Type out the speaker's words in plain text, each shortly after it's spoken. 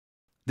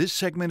This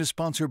segment is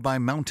sponsored by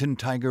Mountain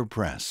Tiger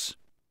Press.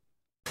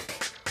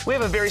 We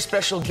have a very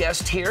special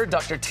guest here,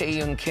 Dr. Tae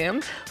Yun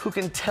Kim, who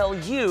can tell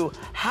you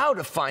how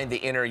to find the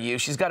inner you.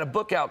 She's got a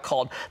book out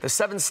called The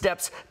 7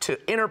 Steps to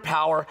Inner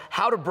Power,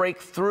 How to Break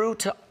Through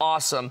to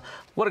Awesome.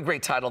 What a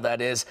great title that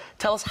is.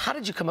 Tell us, how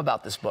did you come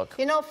about this book?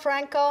 You know,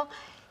 Franco,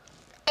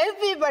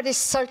 everybody's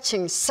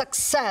searching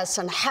success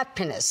and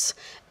happiness.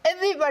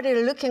 Everybody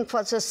looking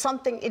for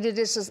something it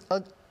is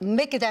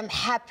make them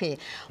happy.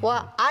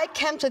 Well, I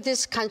came to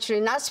this country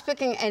not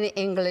speaking any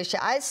English.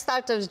 I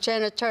started as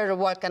janitor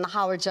work in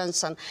Howard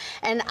Johnson.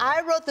 And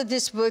I wrote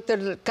this book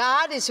that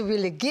God is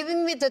really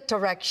giving me the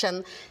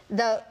direction,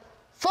 the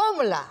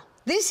formula.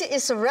 This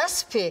is a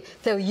recipe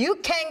that you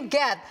can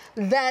get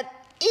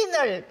that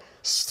inner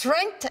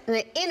strength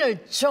and inner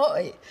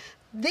joy.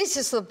 This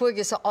is the book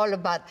is all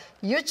about.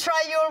 You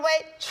try your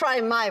way, try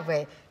my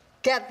way.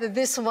 Get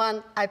this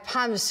one, I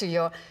promise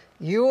you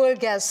will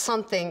get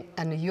something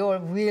and you're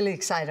really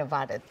excited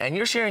about it. And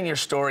you're sharing your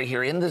story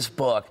here in this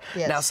book.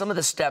 Yes. Now, some of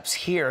the steps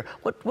here,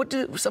 what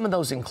do some of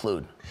those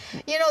include?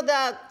 You know,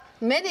 the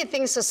many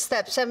things are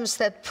steps, 7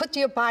 steps. Put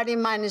your body,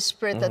 mind, and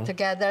spirit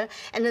together,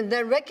 and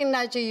then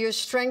recognize your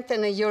strength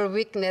and your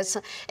weakness,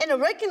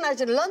 and recognize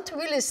and learn to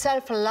really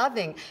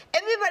self-loving.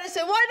 Everybody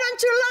say, why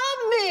don't you love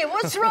me?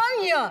 What's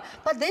wrong here?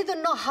 But they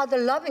don't know how they're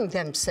loving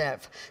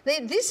themselves.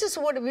 This is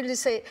what really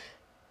say,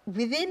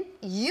 within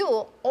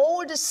you,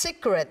 all the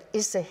secret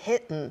is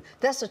hidden.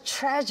 That's a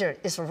treasure.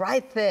 It's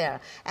right there.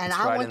 And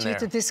I want you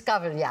to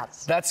discover,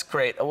 yes. That's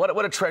great.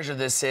 What a treasure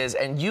this is.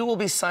 And you will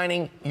be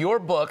signing your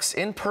books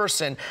in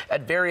person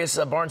at various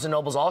Barnes &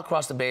 Nobles all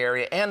across the Bay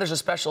Area. And there's a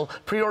special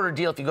pre-order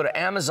deal if you go to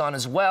Amazon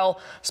as well.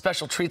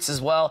 Special treats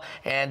as well.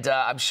 And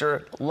I'm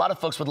sure a lot of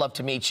folks would love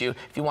to meet you.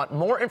 If you want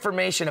more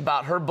information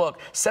about her book,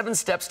 7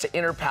 Steps to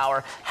Inner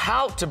Power,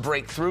 How to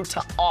Break Through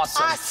to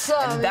Awesome.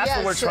 And that's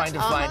what we're trying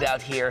to find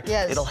out here.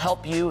 Yes. It'll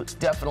help you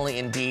definitely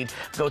indeed.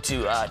 Go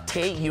to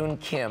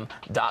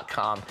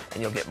taeyunkim.com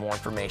and you'll get more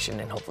information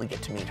and hopefully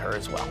get to meet her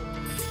as well.